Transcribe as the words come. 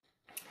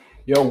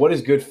Yo, what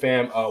is good,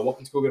 fam?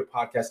 Welcome to Go Good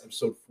Podcast,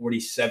 episode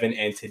 47.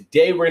 And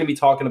today we're going to be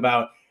talking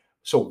about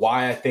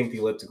why I think the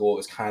elliptical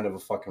is kind of a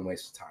fucking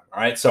waste of time. All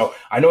right. So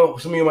I know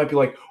some of you might be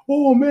like,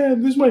 oh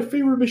man, this is my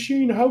favorite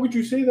machine. How could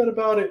you say that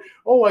about it?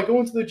 Oh, I go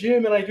into the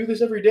gym and I do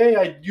this every day.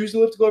 I use the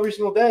elliptical every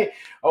single day.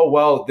 Oh,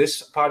 well,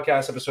 this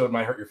podcast episode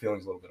might hurt your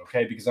feelings a little bit,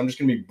 okay? Because I'm just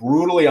going to be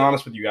brutally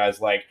honest with you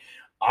guys. Like,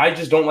 I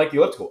just don't like the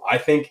elliptical. I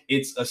think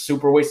it's a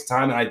super waste of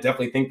time, and I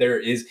definitely think there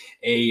is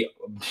a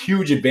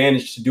huge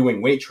advantage to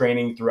doing weight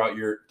training throughout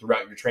your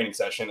training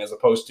session as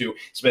opposed to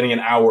spending an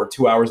hour or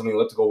 2 hours on the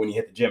elliptical when you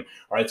hit the gym.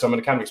 All right, so I'm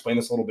going to kind of explain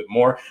this a little bit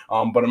more,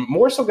 but I'm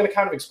more so going to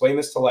kind of explain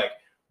this to like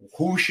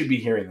who should be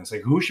hearing this, like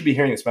who should be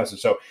hearing this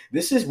message. So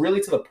this is really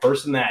to the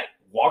person that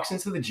walks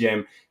into the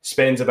gym,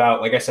 spends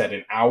about, like I said,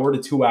 an hour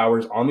to 2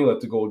 hours on the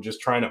elliptical,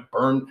 just trying to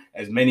burn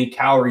as many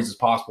calories as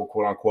possible,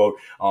 quote unquote.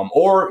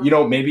 Or,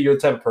 maybe you're the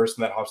type of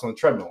person that hops on the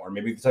treadmill, or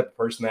maybe the type of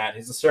person that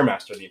hits the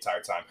Stairmaster the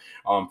entire time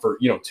for,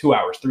 2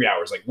 hours, 3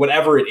 hours, like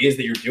whatever it is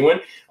that you're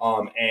doing.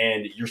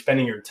 And you're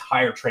spending your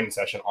entire training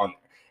session on there.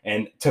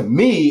 And to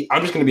me,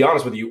 I'm just going to be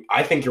honest with you,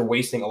 I think you're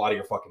wasting a lot of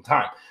your fucking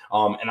time.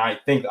 And I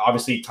think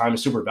obviously time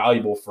is super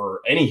valuable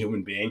for any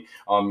human being.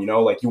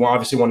 Like you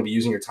obviously want to be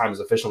using your time as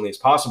efficiently as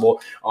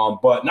possible.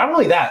 But not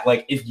only that,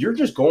 like if you're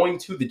just going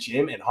to the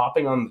gym and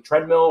hopping on the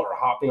treadmill or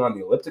hopping on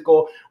the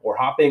elliptical or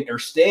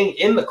staying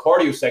in the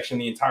cardio section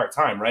the entire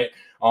time, right?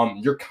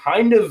 You're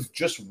kind of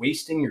just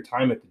wasting your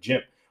time at the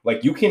gym.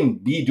 Like you can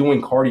be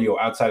doing cardio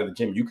outside of the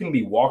gym. You can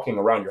be walking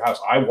around your house.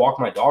 I walk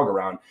my dog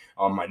around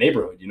my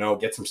neighborhood,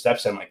 get some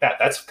steps in like that.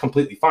 That's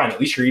completely fine. At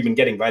least you're even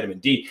getting vitamin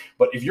D.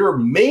 But if your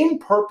main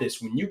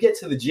purpose when you get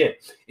to the gym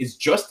is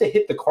just to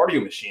hit the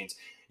cardio machines,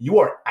 you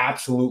are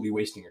absolutely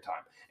wasting your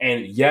time.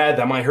 And yeah,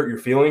 that might hurt your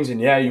feelings. And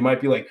yeah, you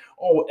might be like,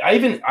 oh, I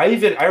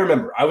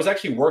remember I was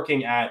actually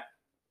working at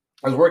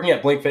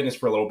Blink Fitness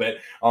for a little bit,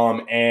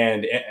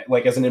 and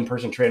like as an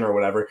in-person trainer or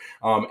whatever.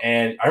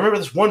 And I remember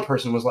this one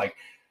person was like,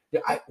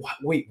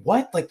 wait,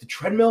 what? Like the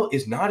treadmill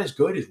is not as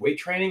good as weight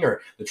training,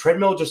 or the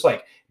treadmill just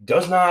like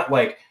does not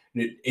like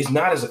is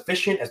not as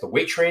efficient as the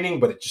weight training,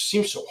 but it just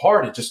seems so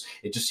hard. It just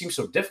seems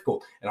so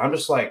difficult. And I'm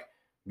just like,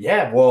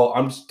 yeah, well,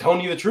 I'm just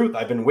telling you the truth.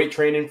 I've been weight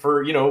training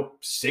for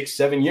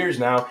 6-7 years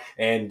now,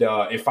 and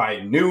if I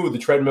knew the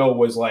treadmill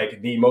was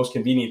like the most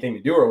convenient thing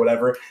to do or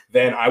whatever,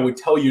 then I would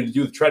tell you to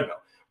do the treadmill.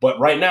 But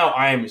right now,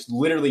 I am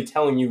literally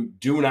telling you,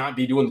 do not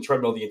be doing the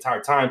treadmill the entire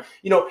time.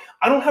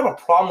 I don't have a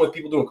problem with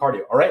people doing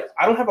cardio. All right,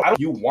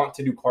 you want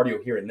to do cardio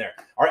here and there.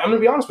 All right, I'm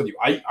gonna be honest with you.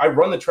 I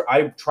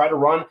try to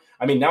run.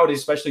 I mean, nowadays,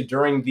 especially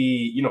during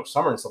the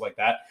summer and stuff like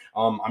that,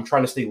 I'm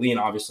trying to stay lean,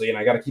 obviously, and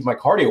I got to keep my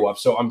cardio up.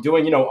 So I'm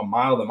doing a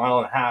mile to mile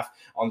and a half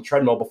on the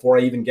treadmill before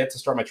I even get to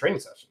start my training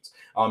sessions.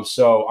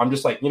 So I'm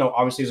just like,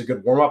 obviously it's a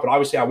good warm up, but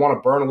obviously I want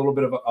to burn a little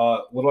bit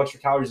of little extra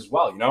calories as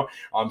well,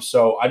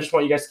 So I just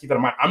want you guys to keep that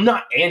in mind. I'm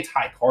not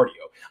anti-cardio.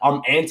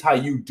 I'm anti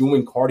you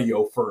doing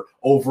cardio for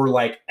over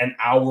like an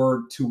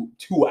hour to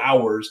 2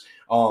 hours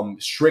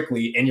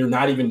strictly, and you're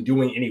not even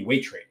doing any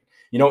weight training.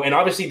 And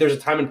obviously there's a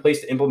time and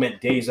place to implement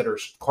days that are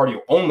cardio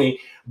only.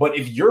 But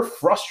if you're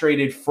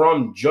frustrated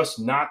from just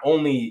not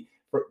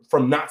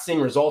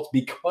seeing results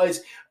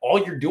because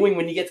all you're doing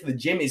when you get to the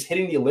gym is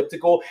hitting the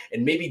elliptical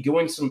and maybe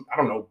doing some, I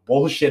don't know,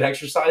 bullshit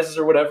exercises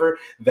or whatever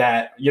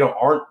that,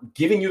 aren't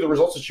giving you the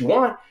results that you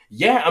want,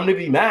 yeah, I'm going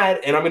to be mad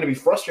and I'm going to be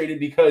frustrated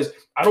because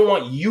I don't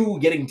want you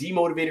getting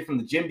demotivated from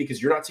the gym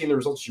because you're not seeing the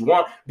results you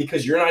want,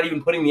 because you're not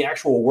even putting the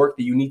actual work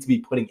that you need to be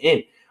putting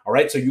in. All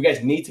right. So you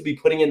guys need to be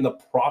putting in the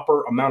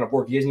proper amount of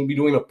work. You guys need to be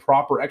doing the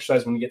proper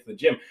exercise when you get to the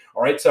gym.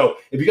 All right. So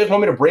if you guys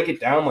want me to break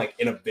it down like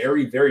in a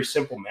very, very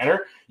simple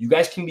manner, you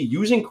guys can be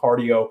using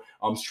cardio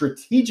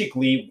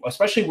strategically,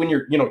 especially when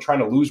you're, trying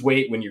to lose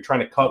weight, when you're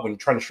trying to cut, when you're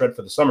trying to shred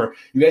for the summer.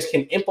 You guys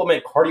can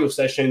implement cardio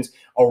sessions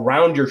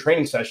around your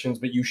training sessions,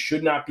 but you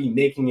should not be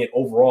making it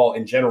overall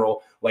in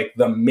general like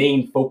the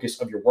main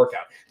focus of your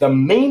workout. The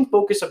main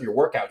focus of your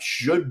workout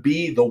should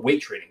be the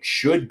weight training,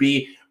 should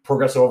be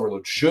progressive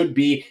overload, should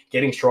be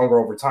getting stronger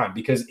over time.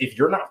 Because if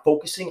you're not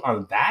focusing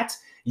on that,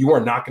 you are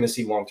not going to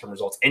see long-term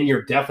results, and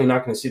you're definitely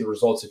not going to see the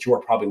results that you are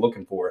probably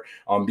looking for.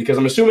 Because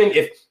I'm assuming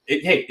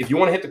if you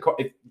want to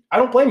hit I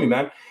don't blame you,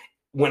 man.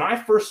 When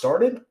I first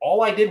started,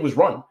 all I did was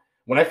run.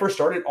 When I first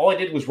started, all I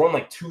did was run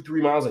like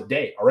 2-3 miles a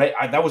day. All right.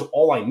 That was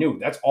all I knew.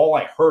 That's all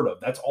I heard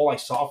of. That's all I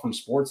saw from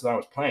sports that I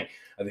was playing.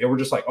 And they were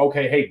just like,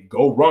 okay, hey,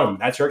 go run.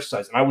 That's your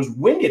exercise. And I was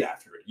winded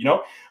after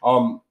it,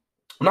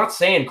 I'm not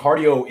saying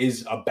cardio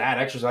is a bad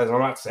exercise. I'm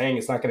not saying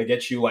it's not going to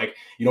get you like,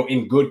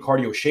 in good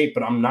cardio shape,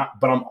 but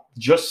I'm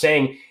just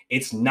saying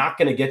it's not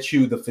going to get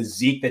you the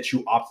physique that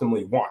you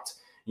optimally want,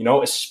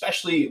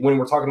 especially when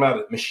we're talking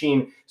about a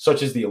machine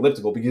such as the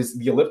elliptical, because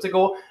the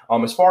elliptical,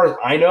 as far as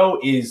I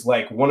know, is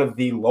like one of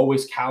the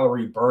lowest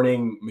calorie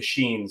burning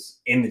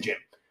machines in the gym.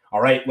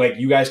 All right. Like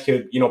you guys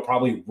could,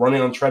 probably run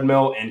it on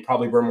treadmill and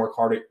probably burn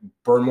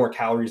more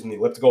calories than the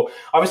elliptical.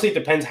 Obviously it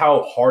depends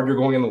how hard you're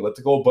going on the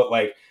elliptical, but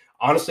like,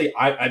 honestly,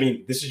 I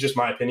mean, this is just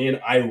my opinion.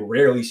 I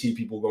rarely see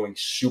people going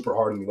super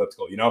hard in the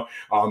elliptical,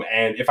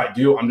 and if I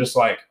do, I'm just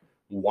like,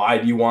 why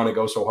do you want to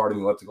go so hard in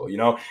the elliptical, you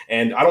know?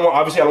 And I don't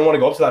want to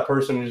go up to that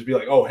person and just be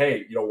like, oh,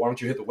 hey, you know, why don't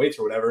you hit the weights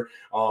or whatever?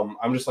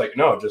 I'm just like,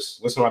 no,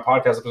 just listen to my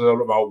podcast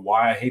episode about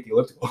why I hate the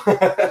elliptical,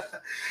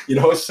 you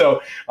know?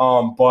 So,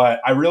 but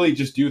I really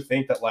just do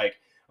think that like,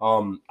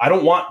 I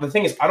don't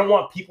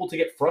want people to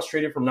get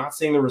frustrated from not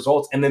seeing the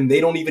results and then they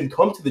don't even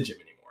come to the gym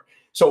anymore.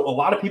 So a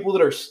lot of people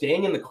that are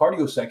staying in the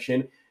cardio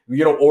section,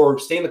 you know, or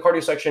stay in the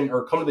cardio section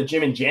or come to the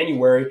gym in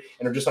January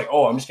and are just like,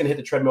 oh, I'm just going to hit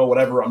the treadmill,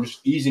 whatever. I'm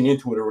just easing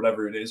into it or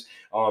whatever it is.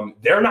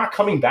 They're not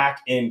coming back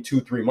in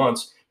 2, 3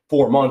 months,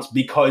 4 months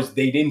because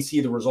they didn't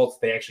see the results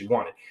they actually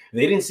wanted.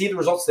 They didn't see the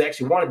results they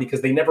actually wanted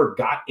because they never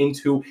got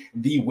into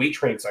the weight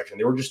training section.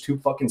 They were just too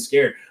fucking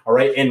scared. All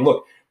right. And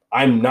look,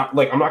 I'm not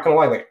going to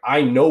lie. Like,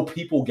 I know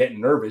people get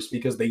nervous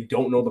because they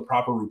don't know the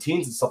proper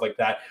routines and stuff like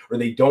that, or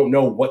they don't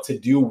know what to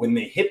do when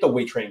they hit the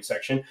weight training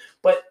section.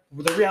 But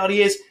the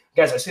reality is,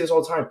 guys, I say this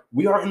all the time.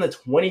 We are in the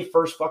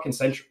 21st fucking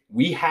century.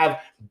 We have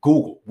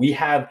Google. We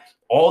have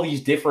all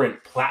these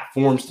different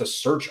platforms to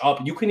search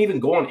up. You can even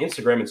go on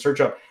Instagram and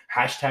search up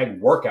hashtag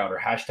workout or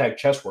hashtag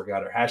chest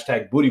workout or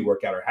hashtag booty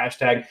workout or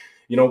hashtag,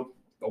 you know,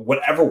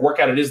 whatever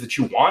workout it is that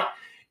you want.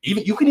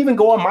 Even you can even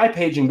go on my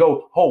page and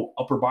go, oh,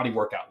 upper body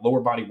workout, lower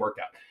body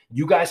workout.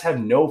 You guys have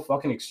no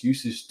fucking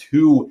excuses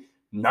to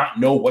not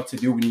know what to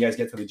do when you guys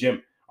get to the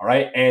gym. All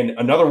right. And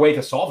another way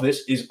to solve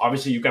this is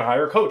obviously you can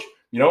hire a coach.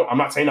 You know, I'm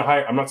not saying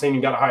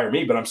you got to hire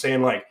me, but I'm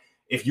saying like,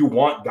 if you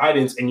want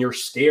guidance and you're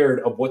scared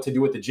of what to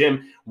do at the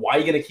gym, why are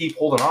you going to keep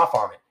holding off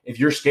on it? If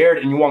you're scared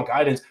and you want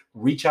guidance,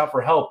 reach out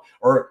for help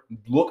or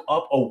look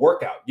up a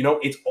workout. You know,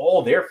 it's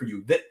all there for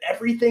you. That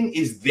everything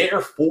is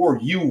there for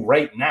you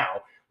right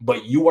now,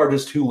 but you are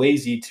just too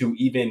lazy to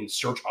even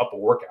search up a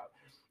workout.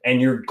 And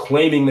you're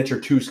claiming that you're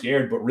too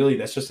scared, but really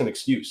that's just an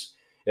excuse.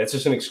 That's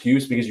just an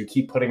excuse because you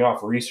keep putting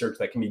off research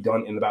that can be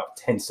done in about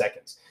 10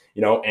 seconds,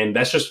 you know, and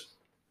that's just,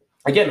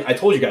 again, I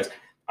told you guys,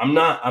 I'm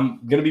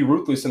going to be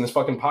ruthless in this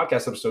fucking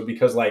podcast episode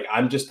because like,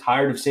 I'm just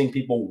tired of seeing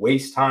people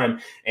waste time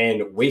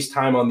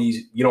on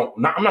these, you know,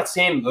 I'm not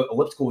saying the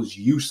elliptical is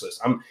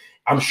useless.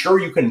 I'm sure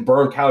you can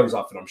burn calories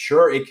off it. I'm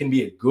sure it can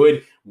be a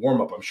good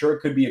warm up. I'm sure it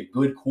could be a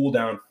good cool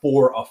down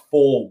for a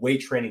full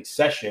weight training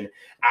session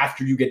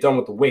after you get done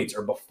with the weights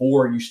or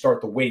before you start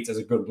the weights as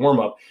a good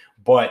warm up.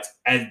 But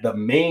as the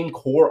main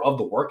core of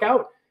the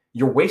workout,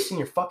 you're wasting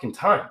your fucking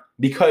time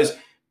because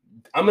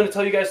I'm going to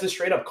tell you guys this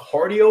straight up.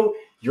 Cardio,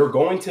 you're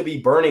going to be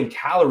burning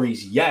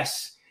calories.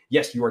 Yes,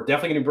 you are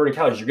definitely going to be burning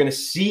calories. You're going to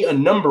see a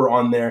number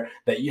on there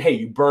that, hey,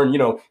 you burn,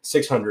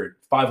 600,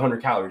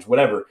 500 calories,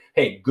 whatever.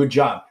 Hey, good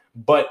job.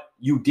 But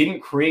you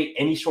didn't create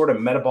any sort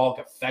of metabolic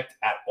effect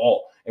at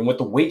all. And with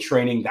the weight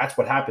training, that's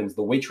what happens.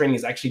 The weight training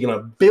is actually going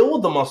to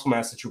build the muscle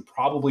mass that you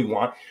probably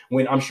want.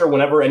 When I'm sure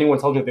whenever anyone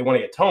tells me that they want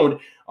to get toned,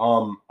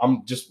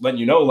 I'm just letting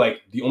you know,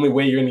 like the only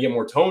way you're going to get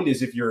more toned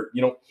is if you're,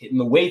 hitting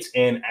the weights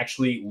and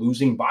actually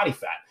losing body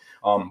fat.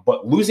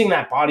 But losing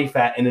that body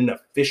fat in an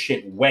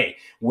efficient way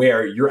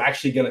where you're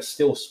actually going to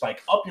still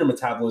spike up your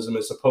metabolism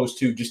as opposed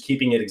to just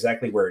keeping it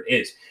exactly where it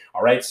is.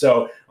 All right.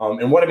 So,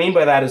 and what I mean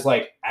by that is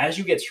like, as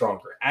you get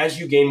stronger, as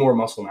you gain more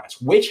muscle mass,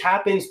 which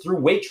happens through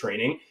weight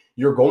training,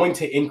 you're going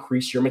to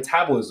increase your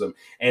metabolism.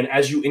 And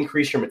as you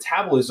increase your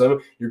metabolism,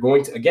 you're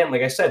going to, again,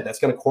 like I said, that's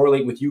going to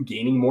correlate with you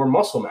gaining more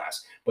muscle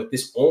mass. But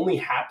this only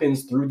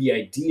happens through the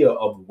idea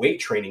of weight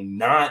training,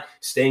 not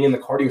staying in the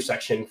cardio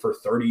section for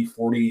 30,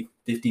 40,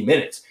 50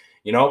 minutes.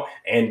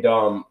 And,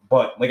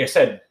 but like I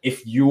said,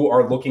 if you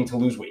are looking to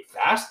lose weight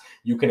fast,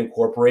 you can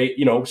incorporate,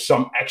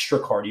 some extra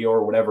cardio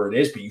or whatever it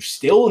is, but you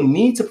still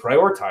need to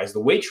prioritize the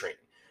weight training.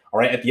 All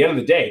right. At the end of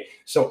the day.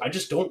 So I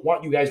just don't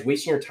want you guys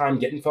wasting your time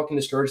getting fucking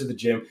discouraged at the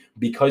gym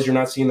because you're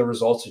not seeing the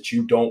results that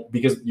you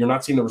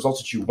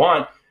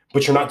want,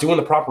 but you're not doing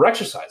the proper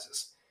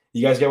exercises.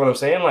 You guys get what I'm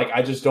saying? Like,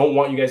 I just don't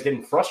want you guys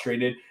getting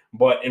frustrated.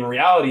 But in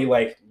reality,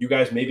 like, you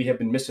guys maybe have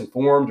been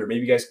misinformed, or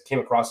maybe you guys came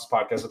across this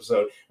podcast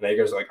episode and now you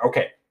guys are like,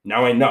 okay,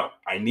 now I know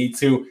I need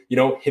to,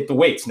 hit the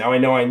weights. Now I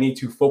know I need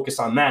to focus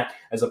on that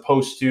as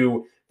opposed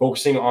to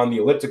focusing on the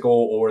elliptical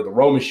or the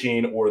row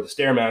machine or the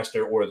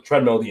Stairmaster or the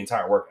treadmill the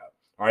entire workout.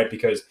 All right.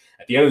 Because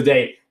at the end of the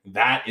day,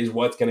 that is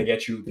what's going to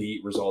get you the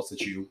results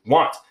that you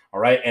want. All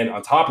right. And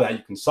on top of that,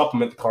 you can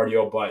supplement the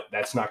cardio, but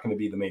that's not going to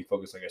be the main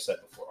focus, like I said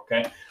before.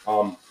 Okay.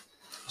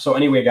 So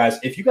anyway, guys,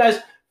 if you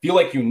guys feel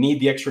like you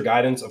need the extra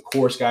guidance, of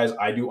course, guys,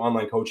 I do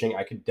online coaching.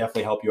 I could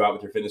definitely help you out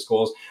with your fitness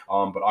goals.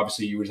 But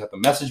obviously, you just have to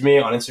message me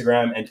on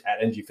Instagram and at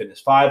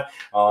NGFitness5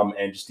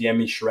 and just DM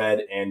me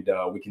Shred, and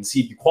we can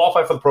see if you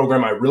qualify for the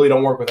program. I really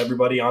don't work with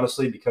everybody,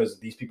 honestly, because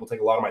these people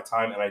take a lot of my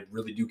time, and I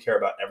really do care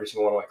about every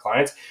single one of my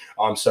clients.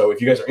 So if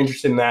you guys are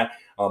interested in that,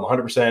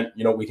 100%,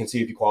 we can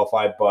see if you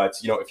qualify, but,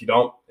 if you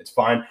don't, it's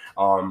fine.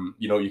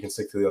 You can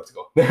stick to the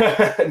elliptical.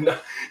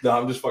 No,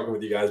 I'm just fucking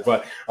with you guys,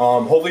 but,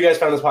 hopefully you guys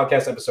found this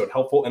podcast episode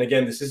helpful. And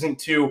again, this isn't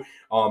to,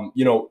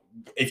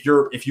 if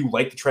you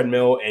like the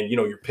treadmill and,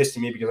 you're pissed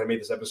at me because I made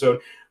this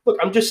episode, look,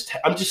 I'm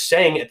just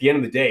saying at the end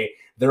of the day,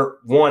 there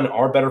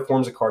are better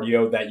forms of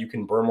cardio that you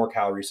can burn more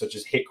calories, such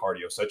as HIIT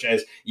cardio, such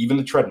as even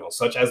the treadmill,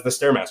 such as the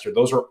Stairmaster.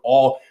 Those are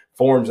all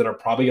forms that are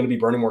probably going to be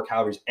burning more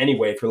calories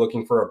anyway if you're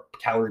looking for a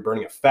calorie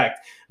burning effect.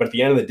 But at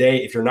the end of the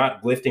day, if you're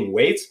not lifting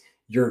weights,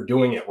 you're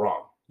doing it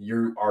wrong.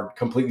 You are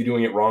completely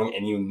doing it wrong,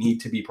 and you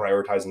need to be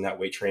prioritizing that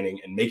weight training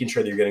and making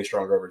sure that you're getting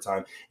stronger over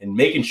time, and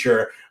making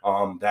sure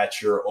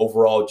that you're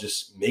overall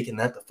just making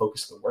that the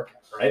focus of the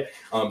workout, right?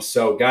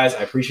 So guys,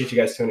 I appreciate you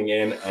guys tuning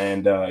in,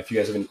 and if you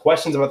guys have any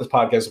questions about this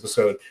podcast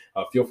episode,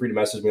 feel free to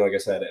message me, like I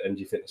said, at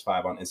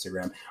mgfitness5 on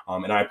Instagram,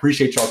 and I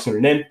appreciate y'all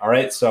tuning in. All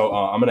right, so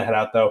I'm gonna head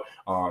out though.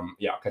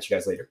 Yeah, I'll catch you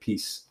guys later.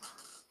 Peace.